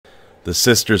the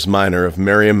Sisters Minor of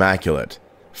Mary Immaculate,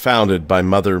 founded by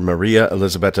Mother Maria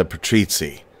Elisabetta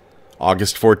Patrizzi,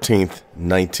 August 14th,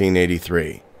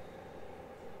 1983.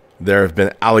 There have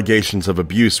been allegations of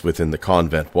abuse within the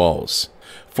convent walls.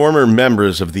 Former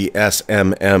members of the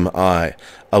SMMI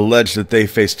allege that they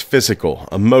faced physical,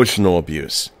 emotional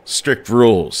abuse, strict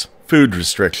rules, food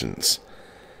restrictions,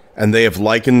 and they have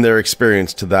likened their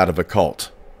experience to that of a cult.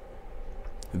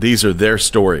 These are their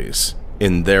stories,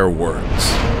 in their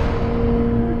words.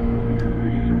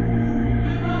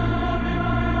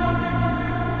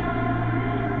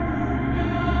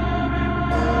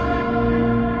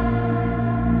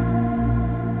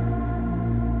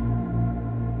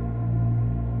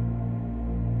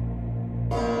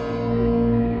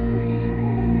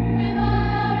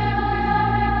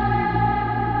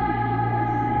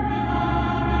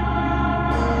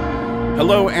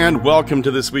 Hello and welcome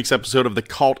to this week's episode of the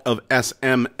Cult of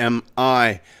SMMI.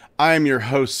 I am your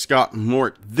host, Scott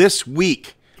Mort. This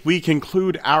week, we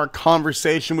conclude our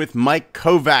conversation with Mike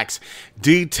Kovacs,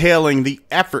 detailing the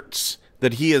efforts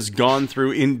that he has gone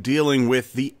through in dealing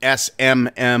with the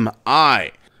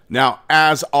SMMI. Now,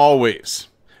 as always,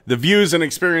 the views and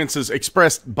experiences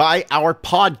expressed by our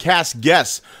podcast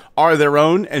guests are their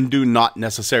own and do not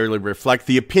necessarily reflect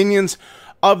the opinions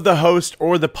of the host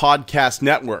or the podcast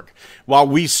network. While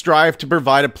we strive to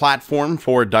provide a platform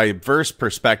for diverse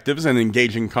perspectives and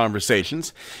engaging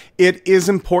conversations, it is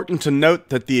important to note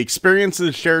that the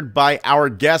experiences shared by our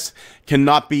guests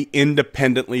cannot be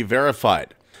independently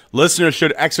verified. Listeners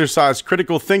should exercise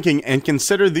critical thinking and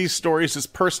consider these stories as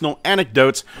personal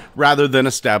anecdotes rather than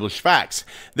established facts.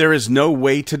 There is no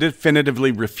way to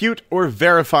definitively refute or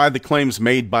verify the claims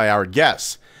made by our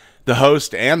guests. The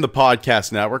host and the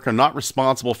podcast network are not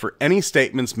responsible for any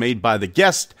statements made by the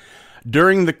guest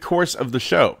during the course of the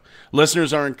show.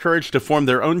 Listeners are encouraged to form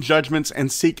their own judgments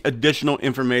and seek additional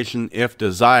information if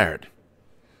desired.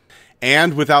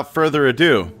 And without further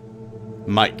ado,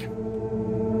 Mike.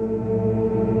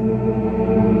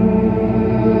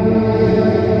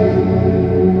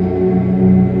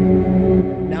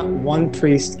 Not one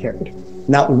priest cared.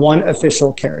 Not one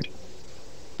official cared.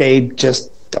 They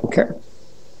just don't care.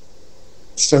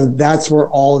 So that's where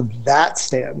all of that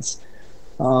stands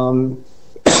in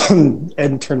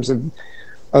terms of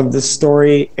the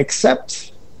story,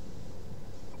 except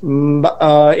my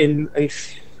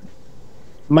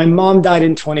mom died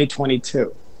in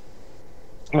 2022,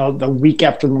 well, the week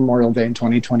after Memorial Day in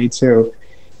 2022,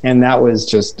 and that was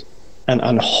just an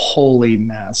unholy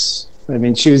mess. I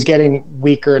mean, she was getting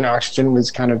weaker and oxygen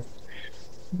was kind of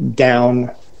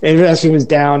down. Oxygen was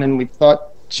down, and we thought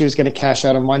she was going to cash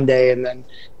out on Monday, and then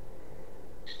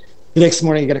the next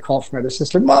morning you get a call from her other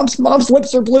sister. Mom's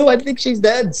lips are blue. I think she's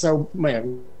dead. So my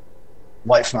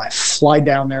wife and I fly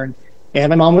down there, and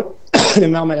my mom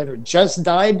had either just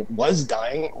died, was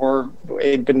dying, or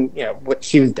it had been,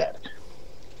 she was dead.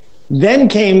 Then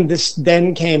came the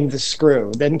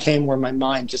screw. Then came where my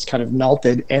mind just kind of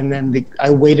melted, and then I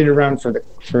waited around for the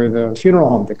funeral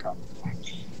home to come.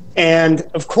 And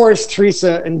of course,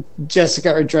 Teresa and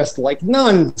Jessica are dressed like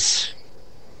nuns.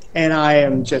 And I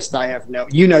have no,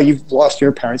 you've lost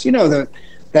your parents.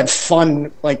 That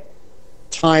fun,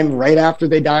 time right after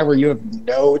they die where you have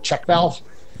no check valve.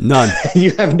 None.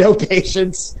 You have no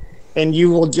patience, and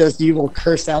you will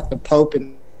curse out the Pope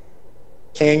and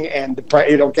King, and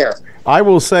you don't care. I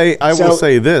will say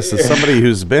this, as somebody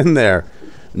who's been there,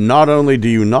 not only do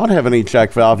you not have any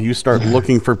check valve, you start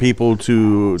looking for people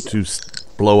to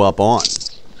blow up on.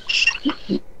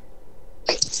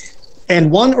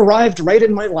 And one arrived right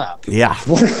in my lap. Yeah.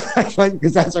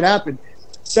 Because that's what happened.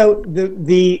 So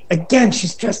again,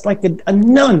 she's dressed like a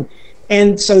nun.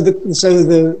 And so the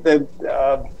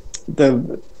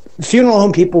funeral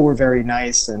home people were very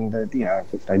nice, and I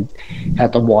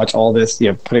had to watch all this,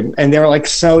 and they were like,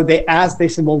 so they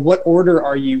said, well, what order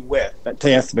are you with?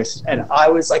 And I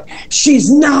was like, she's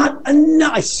not a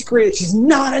nun. I screamed, she's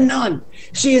not a nun.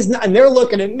 She is not. And they're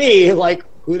looking at me like,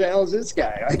 who the hell is this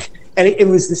guy? And it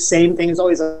was the same thing as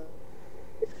always.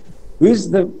 Who's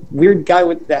the weird guy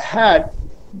with the hat?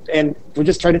 And we're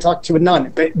just trying to talk to a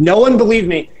nun, but no one believed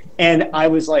me. And I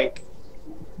was like,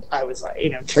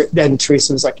 then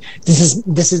Teresa was like,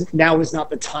 this is now is not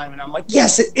the time. And I'm like,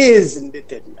 yes, it is. And it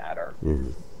didn't matter.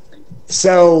 Mm-hmm.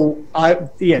 So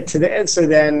so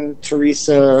then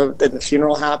Teresa, then the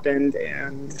funeral happened,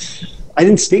 and I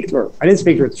didn't speak to her. I didn't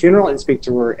speak to her at the funeral. I didn't speak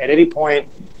to her at any point.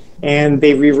 And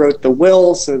they rewrote the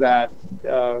will so that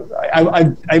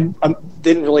I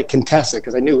didn't really contest it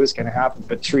because I knew it was going to happen.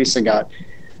 But Teresa got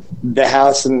the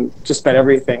house and just about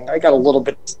everything. I got a little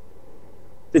bit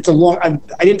it's a long.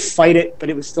 I didn't fight it, but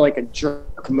it was still like a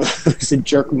jerk move. It was a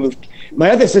jerk move.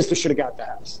 My other sister should have got the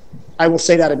house. I will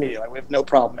say that immediately. We have no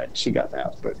problem that she got the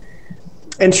house.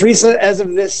 And Teresa,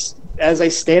 as I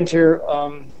stand here,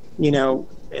 you know,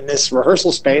 in this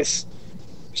rehearsal space,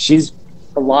 she's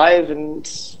alive and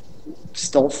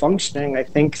still functioning. I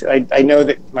think I know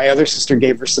that my other sister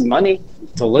gave her some money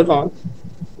to live on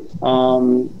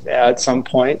at some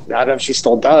point. I don't know if she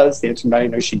still does. The answer, I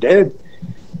know she did,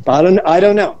 but I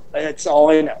don't know. That's all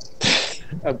I know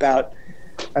about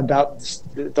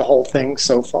the whole thing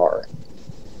so far.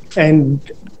 And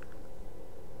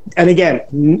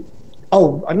again, I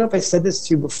don't know if I said this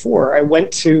to you before. I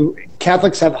went to,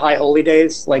 Catholics have high holy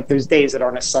days. Like there's days that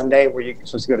aren't a Sunday where you're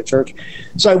supposed to go to church.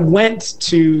 So I went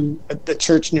to the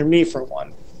church near me for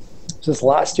one. Was this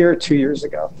last year or 2 years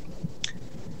ago?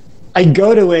 I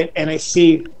go to it and I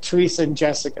see Teresa and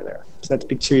Jessica there. So that'd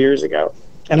be 2 years ago.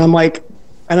 And I'm like,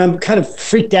 and I'm kind of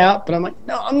freaked out, but I'm like,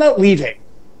 no, I'm not leaving.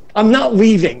 I'm not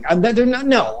leaving. They're not,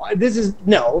 no, this is,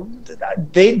 no,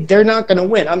 they're not going to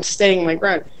win. I'm staying my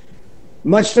ground.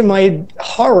 Much to my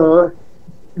horror,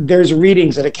 there's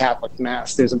readings at a Catholic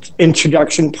Mass. There's an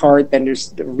introduction part, then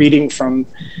there's the reading from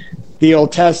the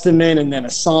Old Testament, and then a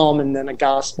psalm, and then a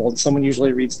gospel. And someone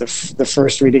usually reads the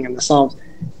first reading in the Psalms.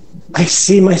 I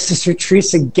see my sister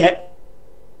Teresa get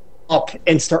up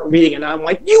and start reading, and I'm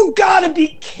like, you gotta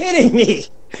be kidding me.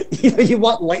 You know, you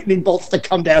want lightning bolts to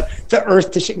come down to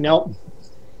earth to shake. Nope,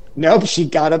 she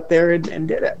got up there and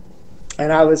did it.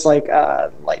 And I was like,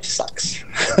 life sucks.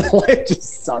 Life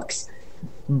just sucks.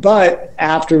 But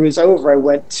after it was over, I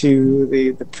went to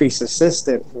the priest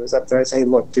assistant who was up there. I said, hey,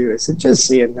 look, dude, I said, just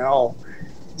so you know,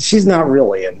 she's not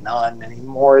really a nun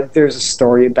anymore. There's a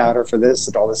story about her for this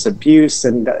and all this abuse,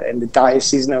 and the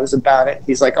diocese knows about it.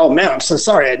 He's like, oh, man, I'm so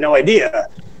sorry. I had no idea.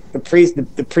 The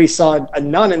priest saw a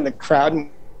nun in the crowd and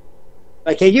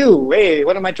like, hey,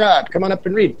 one of my tribe, come on up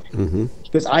and read. Mm-hmm.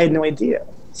 Because I had no idea.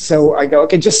 So I go,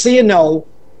 okay, just so you know,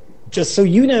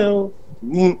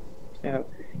 yeah.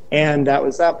 And that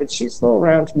was that. But she's still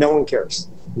around. No one cares.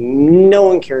 No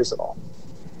one cares at all.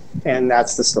 And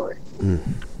that's the story.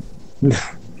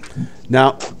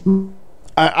 Now,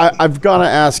 I've got to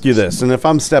ask you this, and if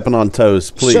I'm stepping on toes,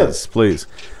 please, sure. Please.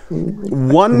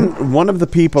 One of the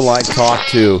people I talked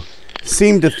to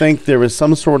seemed to think there was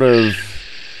some sort of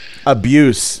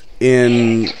abuse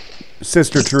in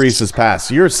Sister Teresa's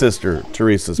past, your sister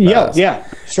Teresa's past. Yeah,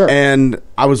 sure. And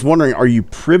I was wondering, are you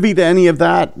privy to any of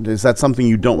that? Is that something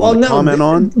you don't want to comment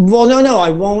on? Well, no, I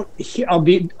won't. I'll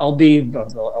be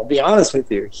honest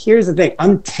with you. Here's the thing: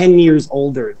 I'm 10 years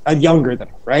younger than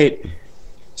her, right?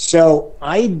 So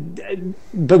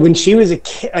but when she was a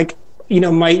kid, like by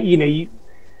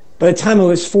the time I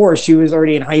was 4, she was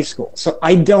already in high school. So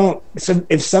So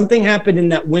if something happened in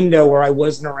that window where I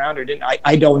wasn't around her,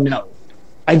 I don't know.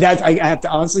 I have to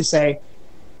honestly say,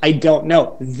 I don't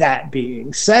know. That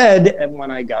being said, and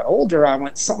when I got older, I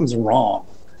went, something's wrong.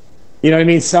 You know what I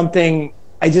mean?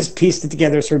 I just pieced it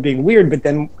together as her being weird, but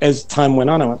then as time went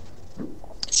on, I went,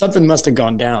 something must have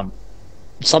gone down.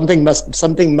 Something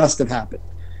must have happened.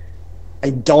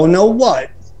 I don't know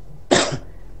what.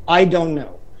 I don't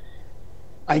know.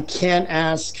 I can't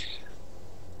ask.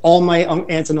 All my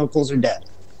aunts and uncles are dead.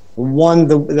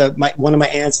 One of my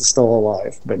aunts is still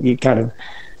alive, but you kind of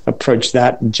approach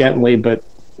that gently. But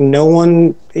no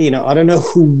one, I don't know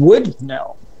who would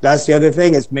know. That's the other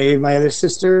thing, is maybe my other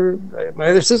sister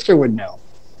would know.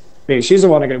 Maybe she's the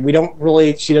one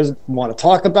she doesn't want to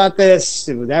talk about this,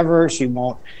 whatever. She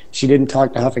didn't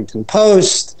talk to Huffington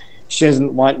Post. She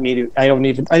doesn't want me to. I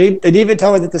didn't even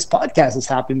tell her that this podcast has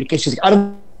happened, because she's like, I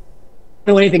don't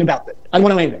know anything about it. I don't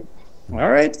want to know anything. All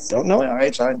right, don't know. All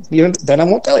right, fine. Then I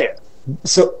won't tell you.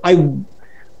 So I'm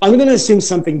going to assume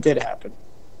something did happen.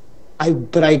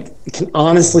 But I can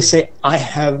honestly say I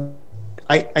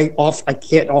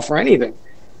can't offer anything,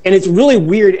 and it's really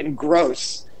weird and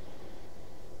gross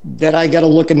that I got to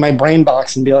look in my brain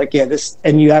box and be like, yeah, this,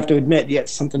 and you have to admit,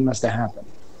 yes, something must have happened.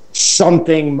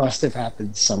 Something must have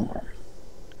happened somewhere,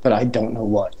 but I don't know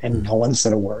what, and no one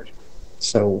said a word,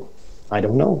 so I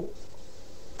don't know.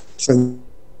 So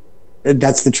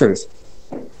that's the truth.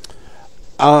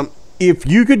 If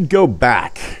you could go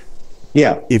back,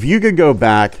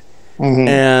 mm-hmm.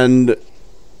 and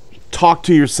talk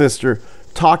to your sister,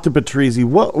 talk to Patrizi,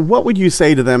 what would you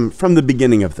say to them from the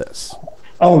beginning of this?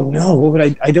 Oh no, what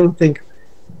would I don't think,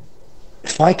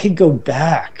 if I could go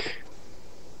back.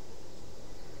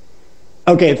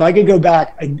 Okay, if I could go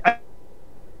back, I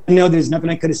know there's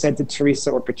nothing I could have said to Teresa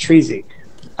or Patrizi.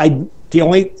 The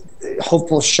only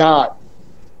hopeful shot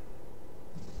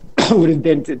would have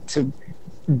been to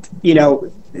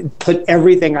put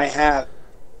everything I have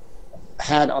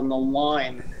had on the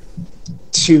line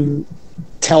to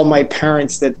tell my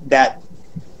parents that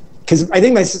because I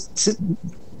think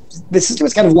the sister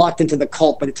was kind of locked into the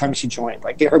cult by the time she joined.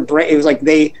 Like her brain, it was like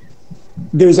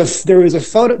there was a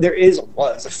photo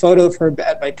of her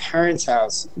at my parents'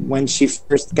 house when she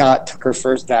took her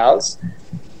first vows,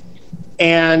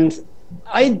 and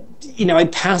I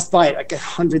passed by it like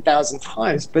 100,000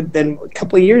 times, but then a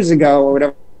couple of years ago or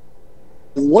whatever,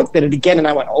 I looked at it again and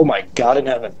I went, oh my God in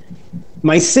heaven.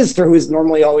 My sister, who is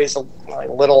normally always a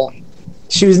little,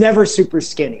 she was never super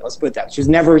skinny, let's put it that. She was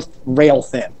never rail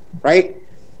thin, right?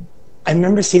 I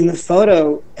remember seeing the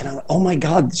photo and I went, oh my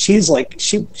God, she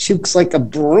looks like a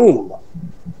broom.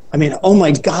 I mean, oh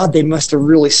my God, they must have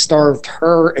really starved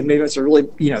her, and they must have really,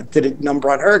 did a number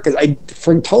on her, because I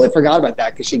totally forgot about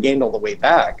that, because she gained all the weight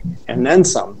back and then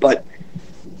some. But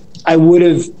I would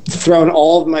have thrown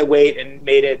all of my weight and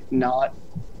made it not,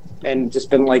 and just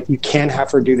been like, you can't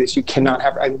have her do this. You cannot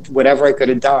have her. Whatever I could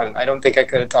have done. I don't think I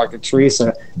could have talked to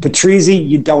Teresa. Patrizzi,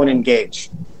 you don't engage.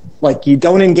 Like, you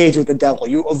don't engage with the devil.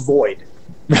 You avoid,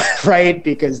 right?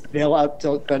 Because they'll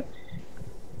but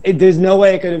there's no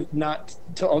way I could have not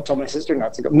told my sister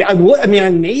not to go.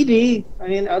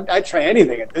 I'd try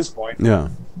anything at this point. Yeah.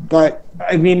 But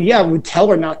I would tell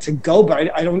her not to go,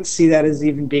 but I don't see that as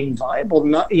even being viable.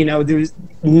 There's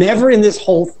never in this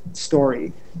whole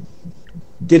story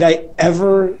did I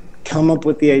ever come up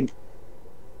with the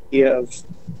idea of,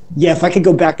 if I could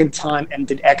go back in time and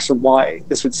did X or Y,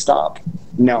 this would stop.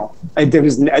 No,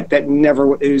 this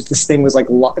thing was like,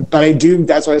 but I do,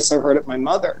 that's why I so hurt at my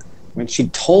mother. When she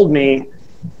told me,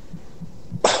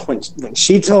 when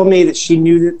she told me that she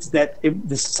knew that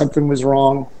something was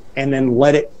wrong, and then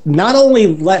not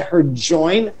only let her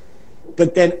join,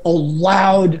 but then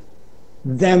allowed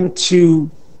them to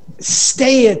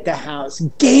stay at the house,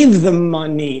 gave them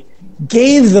money,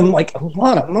 gave them like a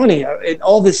lot of money and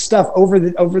all this stuff over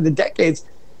the decades.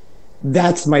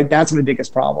 That's my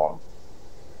biggest problem,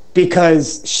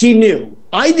 because she knew.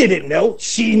 I didn't know.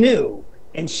 She knew,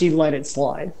 and she let it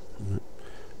slide.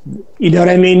 You know what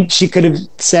I mean? She could have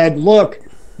said, look,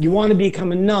 you want to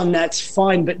become a nun, that's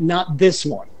fine, but not this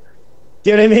one.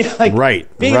 Do you know what I mean? Like, right.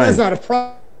 That's not a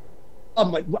problem.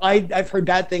 Like, I've heard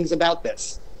bad things about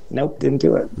this. Nope, didn't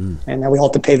do it. And now we all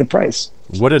have to pay the price.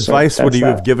 What advice would you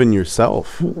have given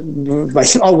yourself?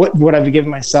 What would I have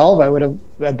given myself?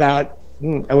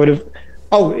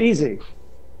 Easy.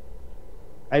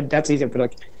 That's easy. But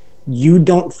like, you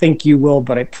don't think you will,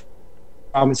 but I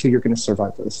promise you're going to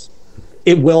survive this.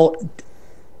 It will.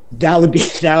 That would be,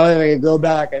 now I could go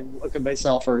back and look at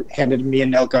myself or hand it me a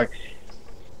note going,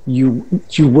 you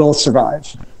will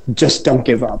survive. Just don't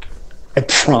give up. I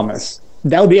promise.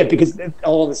 That would be it, because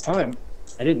all this time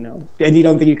I didn't know. And you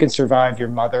don't think you can survive your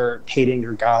mother hating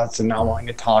your guts and not wanting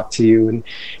to talk to you, and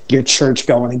your church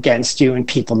going against you, and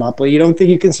people not believe. You don't think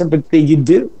you can survive, but you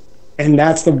do. And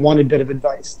that's the one bit of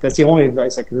advice. That's the only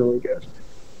advice I could really give.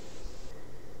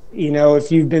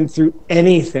 If you've been through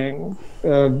anything,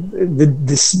 the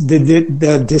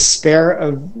despair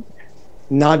of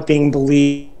not being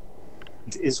believed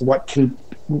is what can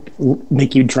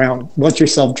make you drown. Let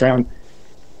yourself drown.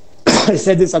 I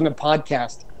said this on the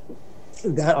podcast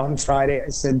that on Friday. I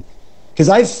said, because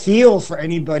I feel for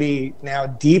anybody now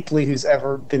deeply who's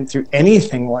ever been through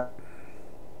anything like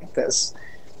this,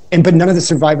 but none of the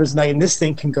survivors in this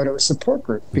thing can go to a support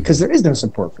group, because there is no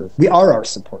support group. We are our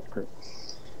support group.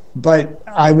 But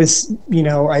I was,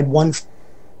 I had one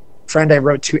friend I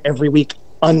wrote to every week,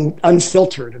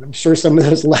 unfiltered, and I'm sure some of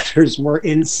those letters were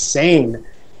insane.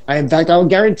 In fact, I will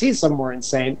guarantee some were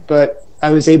insane, but I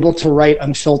was able to write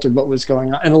unfiltered what was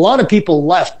going on. And a lot of people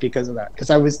left because of that, because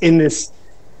I was in this,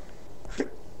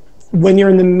 when I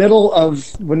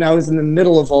was in the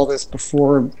middle of all this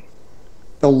before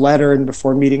the letter and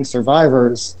before meeting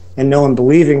survivors and no one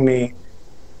believing me,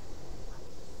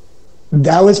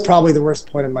 that was probably the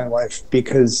worst point in my life,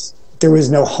 because there was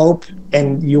no hope,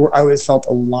 and I always felt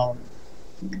alone.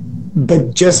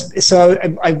 But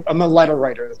I'm a letter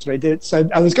writer. That's what I did. So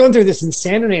I was going through this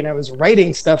insanity, and I was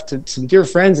writing stuff to some dear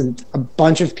friends, and a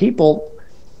bunch of people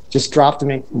just dropped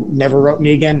me, never wrote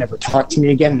me again, never talked to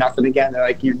me again, nothing again. They're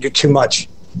like, you're too much.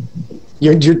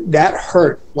 You're that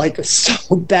hurt like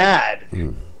so bad.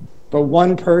 But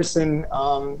one person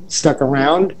stuck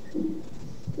around,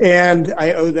 and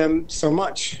I owe them so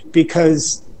much,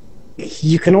 because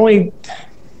you can only,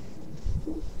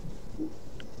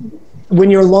 when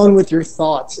you're alone with your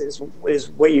thoughts is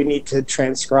what you need to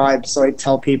transcribe. So I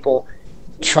tell people,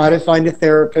 try to find a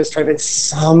therapist, try to find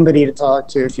somebody to talk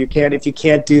to. If you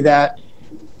can't do that,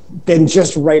 then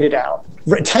just write it out.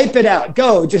 Type it out.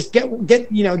 Go, just get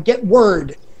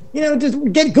Word.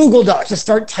 just get Google Docs, just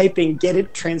start typing, get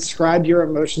it, transcribe your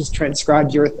emotions,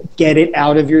 get it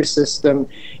out of your system,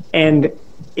 and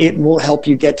it will help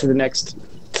you get to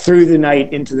through the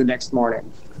night into the next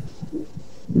morning.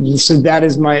 So that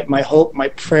is my hope, my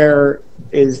prayer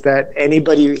is that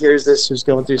anybody who hears this who's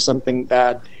going through something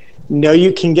bad, know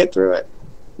you can get through it.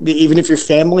 Even if your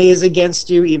family is against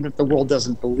you, even if the world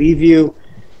doesn't believe you,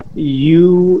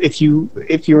 if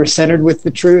you are centered with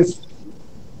the truth,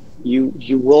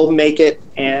 you will make it,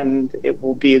 and it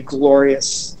will be a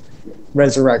glorious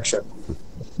resurrection.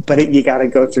 But you got to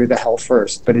go through the hell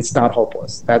first. But it's not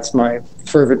hopeless. That's my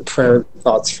fervent prayer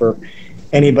thoughts for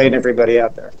anybody and everybody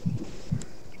out there.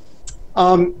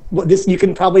 You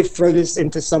can probably throw this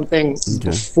into something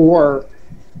before.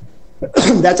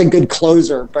 That's a good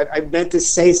closer. But I meant to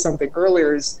say something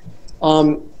earlier.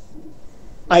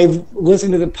 I've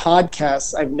listened to the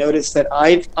podcasts. I've noticed that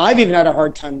I've even had a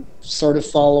hard time sort of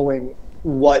following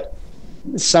what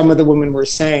some of the women were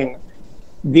saying.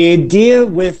 The idea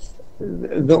with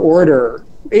the order,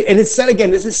 and it's set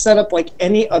again, this is set up like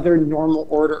any other normal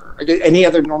order, any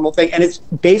other normal thing. And it's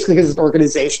basically because this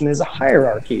organization is a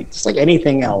hierarchy, just like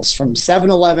anything else, from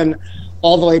 7-Eleven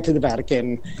all the way to the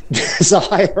Vatican. There's a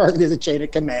hierarchy, there's a chain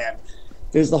of command,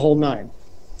 there's the whole nine.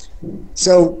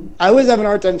 So I was having a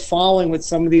hard time following what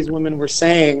some of these women were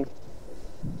saying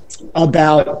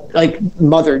about like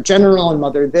Mother General and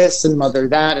Mother this and Mother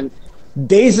that. And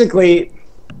basically,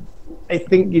 I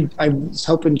think I was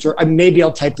hoping, maybe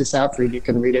I'll type this out for you. You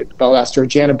can read it, but I'll ask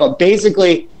Georgiana. But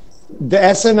basically, the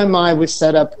SMMI was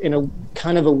set up in a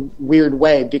kind of a weird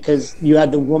way because you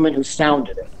had the woman who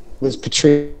founded it, was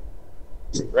Patricia,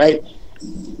 right?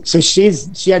 So she's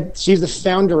the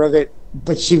founder of it,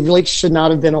 but she really should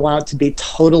not have been allowed to be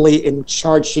totally in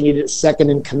charge. She needed a second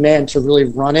in command to really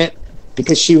run it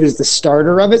because she was the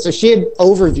starter of it. So she had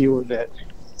overview of it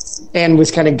and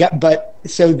was kind of but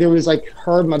so there was like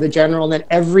her, Mother General, and then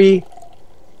every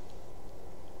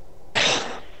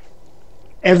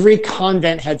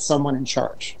convent had someone in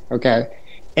charge. Okay.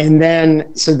 And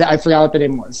then, I forgot what the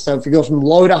name was. So if you go from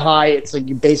low to high, it's like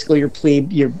your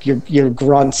plebe, your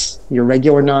grunts, your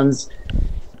regular nuns.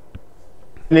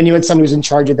 And then you had someone who was in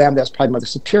charge of them. That's probably Mother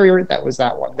Superior. That was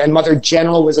that one. Then Mother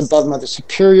General was above Mother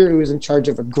Superior, who was in charge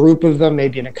of a group of them,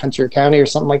 maybe in a country or county or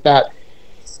something like that.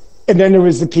 And then there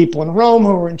was the people in Rome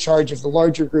who were in charge of the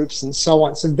larger groups and so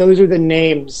on. So those are the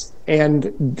names.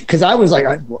 And because I was like,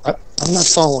 I'm not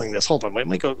following this. Hold on, let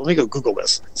me go Google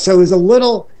this. So it was a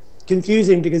little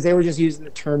confusing because they were just using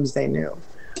the terms they knew.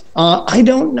 I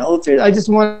don't know if I just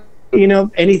want,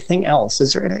 anything else.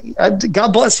 Is there any?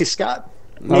 God bless you, Scott.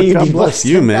 Oh, God bless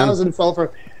you, man.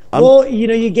 Well,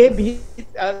 you gave.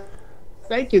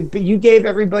 Thank you, but you gave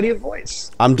everybody a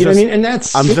voice. I'm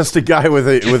just a guy with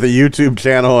a YouTube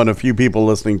channel and a few people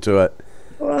listening to it.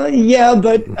 Well, yeah,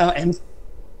 but and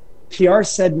PR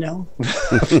said no,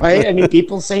 right? I mean,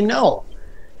 people say no.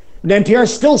 Then PR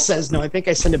still says no. I think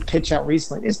I sent a pitch out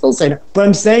recently. They still say no. But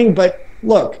I'm saying,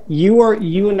 look,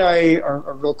 you and I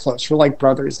are real close. We're like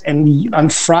brothers. And on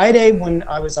Friday, when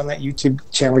I was on that YouTube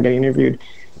channel getting interviewed,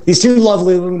 these two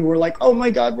lovely women were like, "Oh my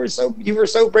God, you were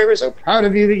so brave. We're so proud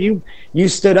of you that you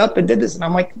stood up and did this." And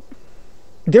I'm like,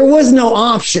 there was no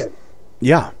option.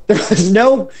 Yeah. There's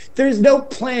no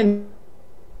plan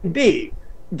B.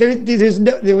 There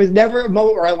was never a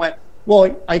moment where I went,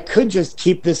 well, I could just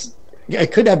keep this. I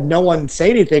could have no one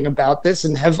say anything about this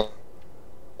and have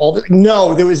all the.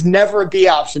 No, there was never a B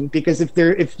option, because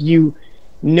if you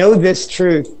know this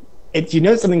truth, if you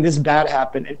know something this bad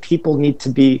happened and people need to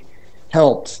be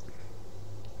helped,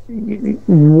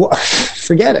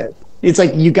 forget it. It's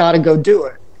like, you got to go do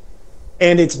it.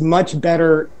 And it's much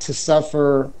better to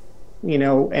suffer,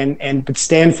 but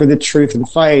stand for the truth and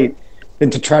fight, than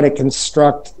to try to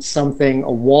construct something,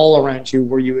 a wall around you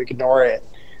where you ignore it.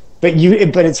 But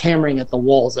it's hammering at the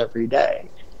walls every day.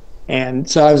 And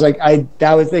so I was like,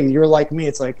 that was the thing. You're like me.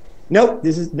 It's like, nope,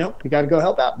 you got to go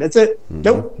help out. That's it. Mm-hmm.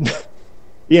 Nope.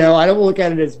 I don't look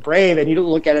at it as brave, and you don't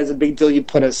look at it as a big deal you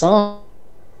put us on.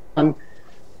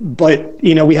 But,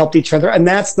 we helped each other. And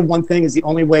that's the one thing, is the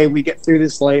only way we get through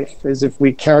this life is if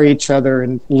we carry each other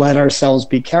and let ourselves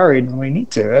be carried when we need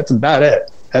to. That's about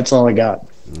it. That's all I got.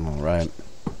 All right.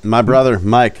 My brother,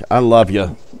 Mike, I love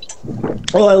you.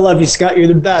 Oh, I love you, Scott. You're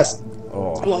the best.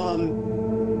 Oh.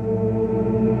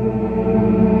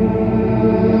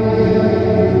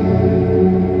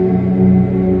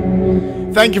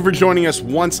 Thank you for joining us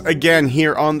once again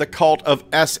here on the Cult of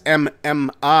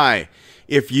SMMI.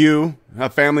 If you, a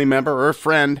family member or a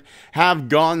friend, have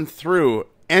gone through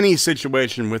any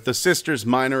situation with the Sisters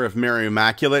Minor of Mary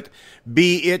Immaculate,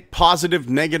 be it positive,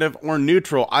 negative, or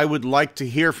neutral, I would like to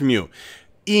hear from you.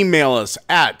 email us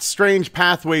at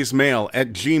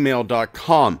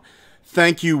strangepathwaysmail@gmail.com.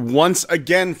 Thank you once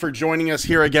again for joining us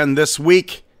here again this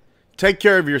week. Take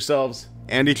care of yourselves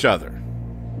and each other.